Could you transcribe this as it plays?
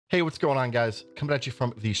Hey, what's going on, guys? Coming at you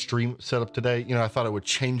from the stream setup today. I thought I would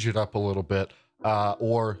change it up a little bit,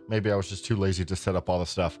 or maybe I was just too lazy to set up all the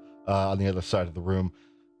stuff on the other side of the room.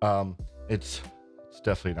 It's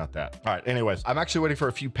definitely not that. All right, anyways, I'm actually waiting for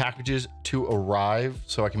a few packages to arrive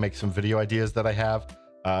so I can make some video ideas that I have.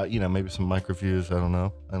 Maybe some mic reviews, I don't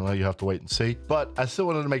know, you have to wait and see. But I still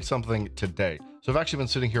wanted to make something today. So I've actually been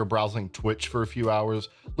sitting here browsing Twitch for a few hours,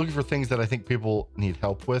 looking for things that I think people need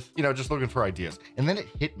help with, just looking for ideas. And then it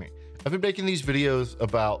hit me. I've been making these videos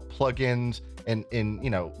about plugins and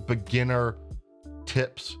beginner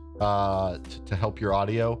tips to help your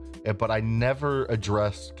audio, but I never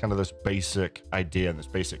addressed kind of this basic idea and this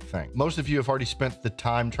basic thing. Most of you have already spent the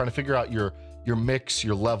time trying to figure out your mix,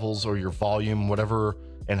 your levels, or your volume, whatever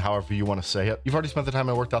and however you want to say it. You've already spent the time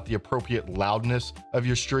and worked out the appropriate loudness of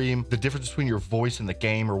your stream, the difference between your voice and the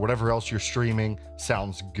game or whatever else you're streaming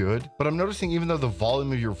sounds good. But I'm noticing even though the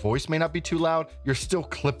volume of your voice may not be too loud, you're still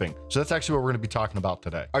clipping. So that's actually what we're going to be talking about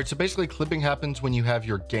today. All right, so basically clipping happens when you have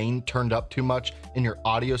your gain turned up too much and your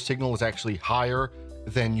audio signal is actually higher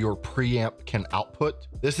than your preamp can output.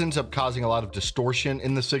 This ends up causing a lot of distortion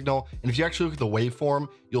in the signal. And if you actually look at the waveform,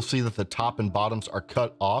 you'll see that the top and bottoms are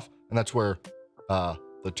cut off. And that's where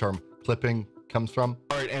the term clipping comes from.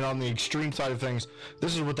 All right, and on the extreme side of things,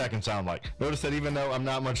 this is what that can sound like. Notice that even though I'm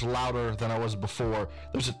not much louder than I was before,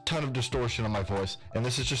 there's a ton of distortion in my voice, and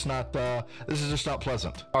this is just not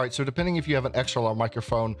pleasant. All right, so depending if you have an XLR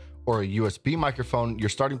microphone or a USB microphone, your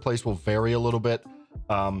starting place will vary a little bit.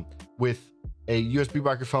 With a USB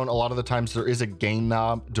microphone, a lot of the times there is a gain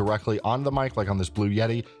knob directly on the mic, like on this Blue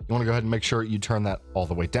Yeti. You want to go ahead and make sure you turn that all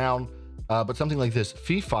the way down. But something like this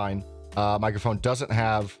Fifine microphone doesn't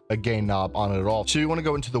have a gain knob on it at all. So you want to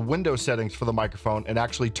go into the window settings for the microphone and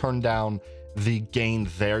actually turn down the gain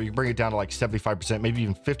there. You can bring it down to like 75%, maybe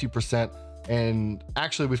even 50%. And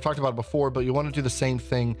actually, we've talked about it before, but you want to do the same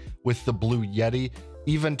thing with the Blue Yeti.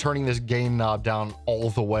 Even turning this gain knob down all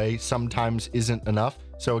the way sometimes isn't enough.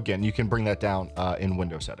 So again, you can bring that down in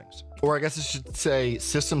window settings. Or I guess I should say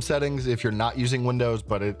system settings if you're not using Windows,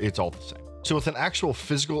 but it's all the same. So with an actual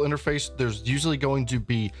physical interface, there's usually going to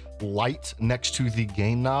be light next to the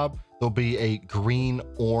gain knob. There'll be a green,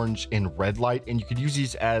 orange, and red light, and you could use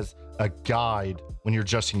these as a guide when you're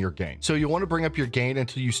adjusting your gain. So you want to bring up your gain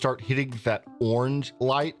until you start hitting that orange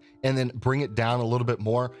light and then bring it down a little bit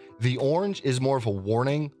more. The orange is more of a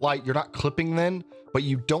warning light. You're not clipping then, but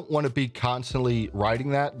you don't want to be constantly riding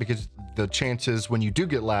that because the chances when you do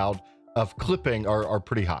get loud of clipping are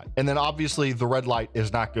pretty high. And then obviously the red light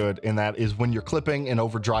is not good, and that is when you're clipping and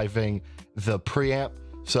overdriving the preamp.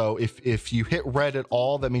 So if you hit red at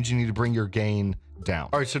all, that means you need to bring your gain down.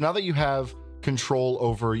 All right, so now that you have control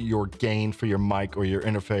over your gain for your mic or your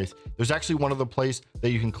interface, there's actually one other place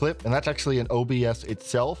that you can clip, and that's actually in OBS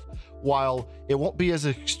itself. While it won't be as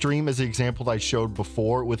extreme as the example that I showed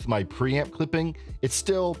before with my preamp clipping, it's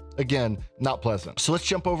still, again, not pleasant. So let's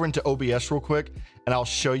jump over into OBS real quick, and I'll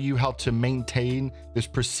show you how to maintain this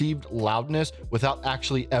perceived loudness without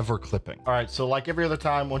actually ever clipping. All right, so like every other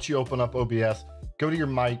time, once you open up OBS, go to your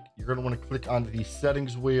mic. You're gonna wanna click on the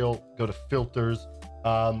settings wheel, go to filters.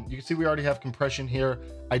 You can see we already have compression here.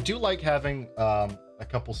 I do like having a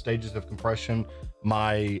couple stages of compression.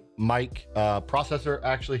 My mic processor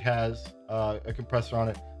actually has a compressor on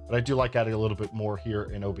it, but I do like adding a little bit more here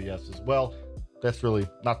in OBS as well. That's really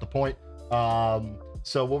not the point.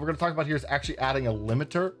 So what we're going to talk about here is actually adding a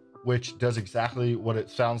limiter, which does exactly what it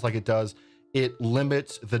sounds like it does. It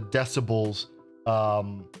limits the decibels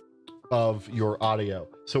of your audio.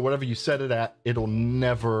 So whatever you set it at, it'll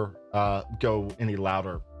never go any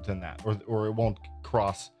louder than that, or it won't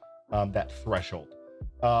cross that threshold.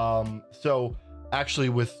 So actually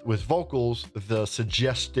with vocals, the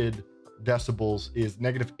suggested decibels is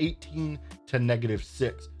 -18 to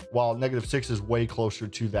 -6, while -6 is way closer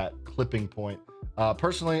to that clipping point.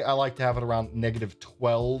 Personally, I like to have it around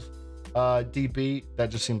 -12 dB.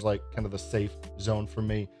 That just seems like kind of the safe zone for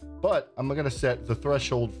me. But I'm going to set the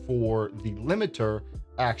threshold for the limiter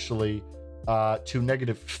actually to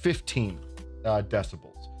 -15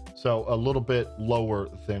 decibels. So a little bit lower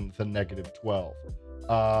than the -12.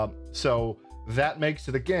 So that makes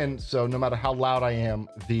it, again, so no matter how loud I am,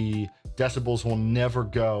 the decibels will never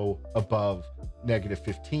go above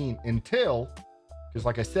 -15 until, because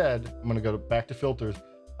like I said, I'm going to go back to filters.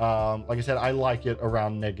 Like I said, I like it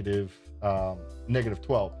around -12.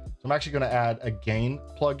 So I'm actually going to add a gain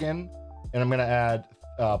plugin, and I'm going to add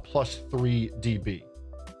 +3 dB.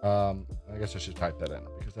 I guess I should type that in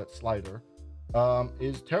because that slider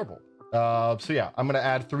is terrible. So yeah, I'm going to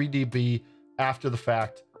add 3 dB after the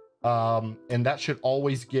fact. And that should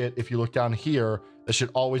always get, if you look down here, that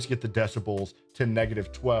should always get the decibels to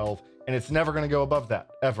 -12, and it's never going to go above that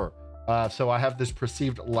ever. So I have this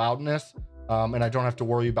perceived loudness, and I don't have to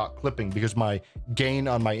worry about clipping because my gain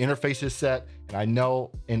on my interface is set, and I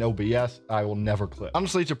know in OBS I will never clip.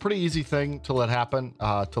 Honestly, it's a pretty easy thing to let happen,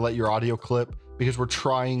 to let your audio clip, because we're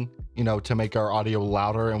trying, you know, to make our audio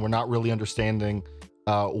louder, and we're not really understanding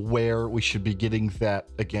where we should be getting that,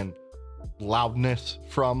 again, loudness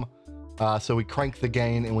from. So we crank the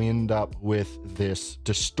gain and we end up with this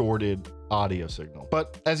distorted audio signal.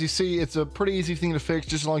 But as you see, it's a pretty easy thing to fix,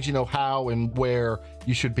 just as long as you know how and where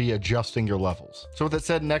you should be adjusting your levels. So with that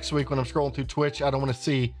said, next week when I'm scrolling through Twitch, I don't want to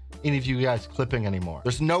see any of you guys clipping anymore.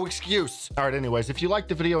 There's no excuse. All right, anyways, if you liked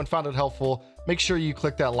the video and found it helpful, make sure you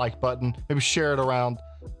click that like button, maybe share it around.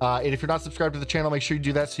 And if you're not subscribed to the channel, make sure you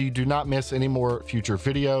do that so you do not miss any more future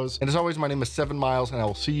videos. And as always, my name is 7 Miles, and I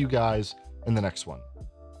will see you guys in the next one.